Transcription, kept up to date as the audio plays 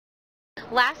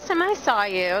Last time I saw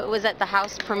you, it was at the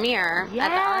house premiere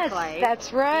at the ArcLight. Yes,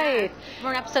 that's right. Yeah.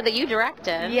 For an episode that you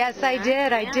directed. Yes, yeah.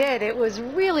 I did. It was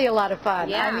really a lot of fun.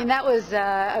 Yeah. I mean, that was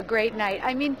a great night.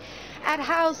 I mean, at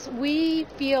House, we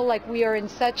feel like we are in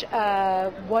such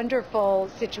a wonderful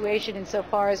situation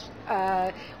insofar as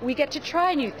we get to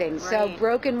try new things. Right. So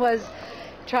Broken was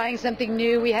trying something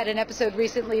new. We had an episode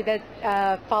recently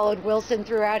that followed Wilson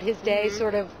throughout his day,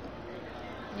 sort of,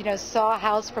 you know, saw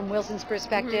House from Wilson's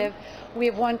perspective. We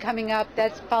have one coming up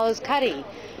that follows Cuddy.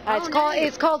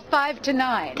 It's called 5 to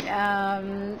 9,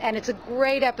 and it's a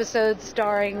great episode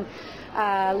starring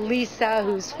Lisa,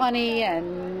 who's funny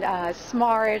and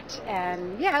smart,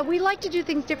 and yeah, we like to do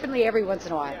things differently every once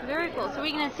in a while. Very cool. So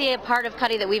we're going to see a part of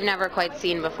Cuddy that we've never quite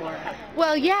seen before.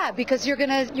 Well, yeah, because you're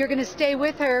gonna stay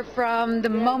with her from the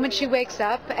moment she wakes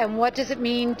up, and what does it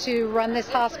mean to run this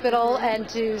hospital and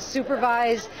to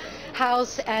supervise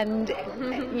House and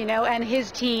you know, and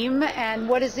his team, and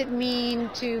what does it mean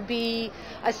to be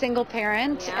a single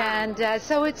parent. And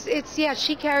so it's yeah,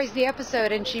 she carries the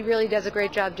episode and she really does a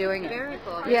great job doing it. Very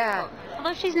cool. Yeah. Cool.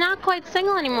 Although she's not quite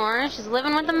single anymore, she's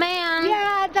living with a man.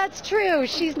 Yeah, that's true.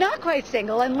 She's not quite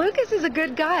single, and Lucas is a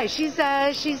good guy. She's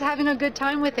having a good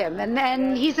time with him, and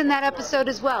then he's in that episode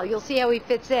as well. You'll see how he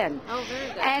fits in. Oh,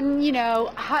 very good. And you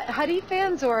know, Huddy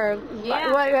fans or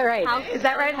right? Is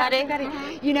that right,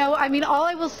 Huddy? You know, I mean, all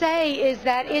I will say is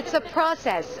that it's a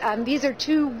process. These are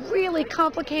two really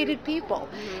complicated people,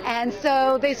 and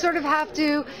so they sort of have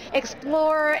to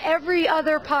explore every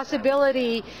other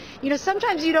possibility. You know,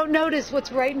 sometimes you don't notice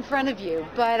what's right in front of you,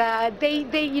 but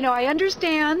they, you know, I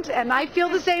understand, and I feel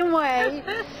the same way.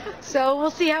 So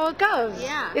we'll see how it goes.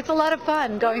 Yeah. It's a lot of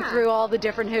fun going through all the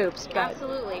different hoops. But.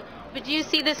 Absolutely. But do you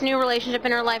see this new relationship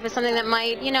in her life as something that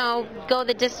might, you know, go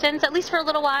the distance, at least for a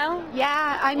little while?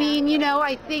 Yeah, I mean, you know,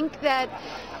 I think that,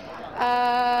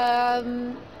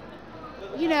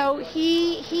 you know,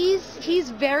 he's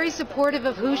very supportive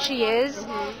of who she is.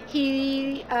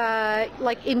 He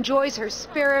like enjoys her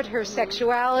spirit, her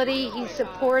sexuality. He's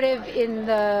supportive in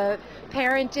the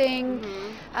parenting.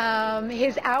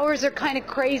 His hours are kind of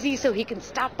crazy, so he can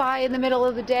stop by in the middle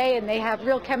of the day, and they have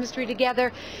real chemistry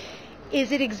together.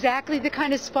 Is it exactly the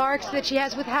kind of sparks that she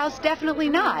has with House? Definitely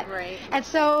not. Right. And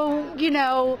so, you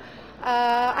know,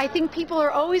 I think people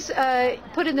are always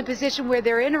put in the position where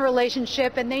they're in a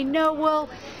relationship and they know, well,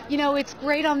 you know, it's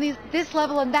great on this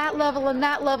level and that level and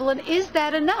that level, and is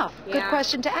that enough? Yeah. Good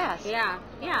question to ask. Yeah,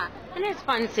 yeah. And it's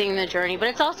fun seeing the journey, but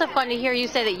it's also fun to hear you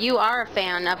say that you are a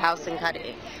fan of House and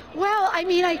Cuddy. Well, I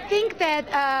mean, I think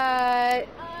that,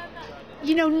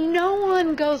 you know, no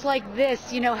one goes like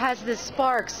this, you know, has the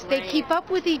sparks. They keep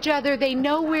up with each other. They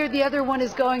know where the other one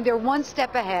is going. They're one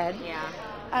step ahead. Yeah.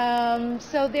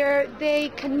 So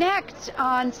they connect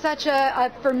on such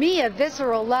for me, a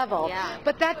visceral level. Yeah.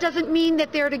 But that doesn't mean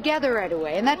that they're together right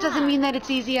away, and that doesn't mean that it's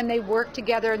easy and they work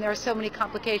together and there are so many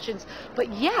complications.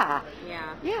 But yeah.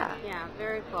 Yeah,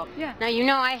 very cool. Yeah. Now, you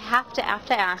know, I have to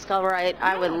ask, all right,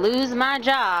 I would lose my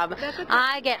job. That's okay.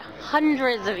 I get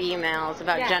hundreds of emails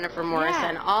about Jennifer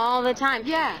Morrison all the time.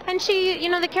 Yeah. And she, you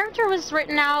know, the character was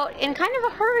written out in kind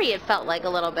of a hurry, it felt like a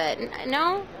little bit.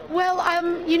 No? Well,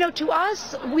 you know, to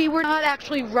us, we were not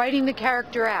actually writing the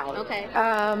character out. Okay.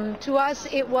 To us,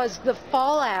 it was the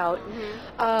fallout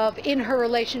of in her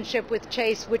relationship with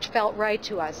Chase, which felt right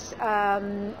to us.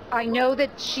 I know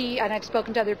that she, and I've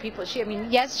spoken to other people, I mean,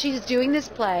 yes, she's doing this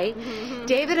play.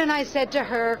 David and I said to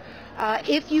her,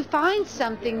 if you find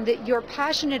something that you're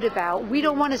passionate about, we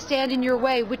don't want to stand in your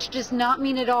way, which does not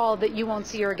mean at all that you won't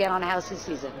see her again on House this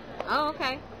season. Oh,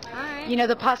 okay. All right. You know,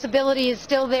 the possibility is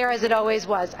still there as it always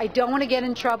was. I don't want to get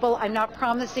in trouble. I'm not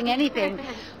promising anything.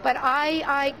 But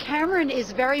Cameron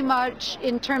is very much,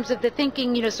 in terms of the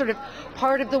thinking, you know, sort of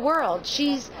part of the world.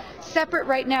 She's separate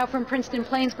right now from Princeton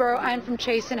Plainsboro and from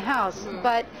Chase and House.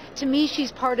 But to me,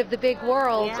 she's part of the big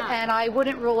world, and I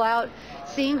wouldn't rule out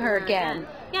seeing her again.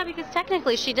 Yeah, because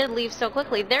technically she did leave so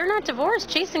quickly. They're not divorced.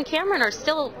 Chase and Cameron are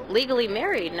still legally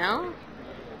married, no?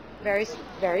 Very,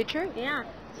 very true. Yeah.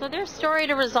 So there's a story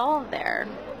to resolve there.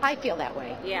 I feel that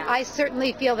way. Yeah. I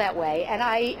certainly feel that way. And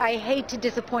I hate to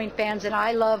disappoint fans, and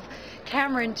I love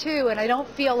Cameron too, and I don't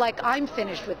feel like I'm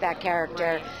finished with that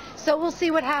character. Right. So we'll see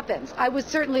what happens. I would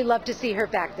certainly love to see her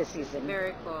back this season.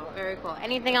 Very cool, very cool.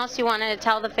 Anything else you want to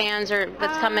tell the fans or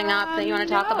that's coming up that you want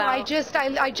to talk about?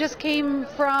 I just came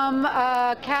from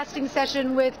a casting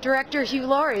session with director Hugh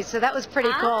Laurie, so that was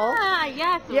pretty cool. Ah,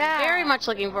 yes. Yeah. Very much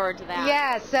looking forward to that.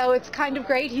 Yeah, so it's kind of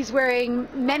great. He's wearing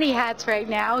many hats right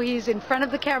now. He's in front of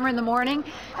the camera. camera in the morning,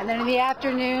 and then in the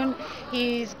afternoon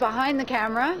he's behind the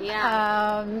camera.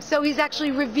 Yeah. So he's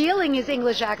actually revealing his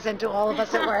English accent to all of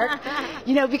us at work.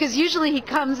 Because usually he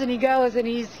comes and he goes and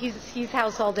he's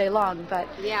house all day long. But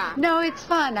yeah. No, it's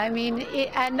fun. I mean,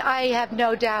 and I have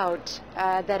no doubt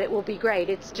that it will be great.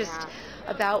 It's just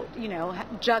about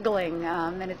juggling,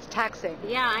 and it's taxing.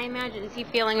 Yeah, I imagine. Is he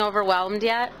feeling overwhelmed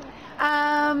yet?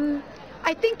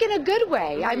 I think in a good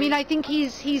way. Mm-hmm. I mean, I think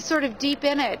he's sort of deep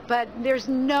in it, but there's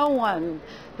no one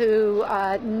who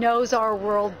knows our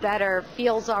world better,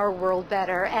 feels our world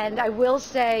better. And I will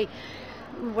say,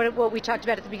 what we talked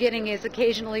about at the beginning is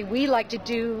occasionally we like to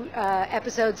do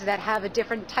episodes that have a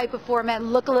different type of format,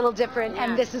 look a little different,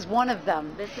 and this is one of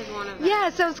them. This is one of them. Yeah,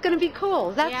 so it's going to be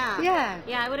cool. Yeah,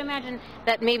 I would imagine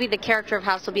that maybe the character of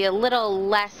House will be a little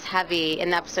less heavy in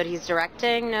the episode he's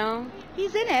directing, no?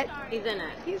 He's in it. He's in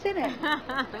it. He's in it.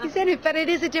 He's in it, but it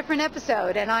is a different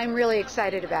episode, and I'm really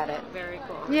excited about it. Very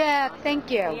cool. Yeah,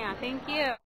 thank you. Yeah, thank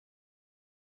you.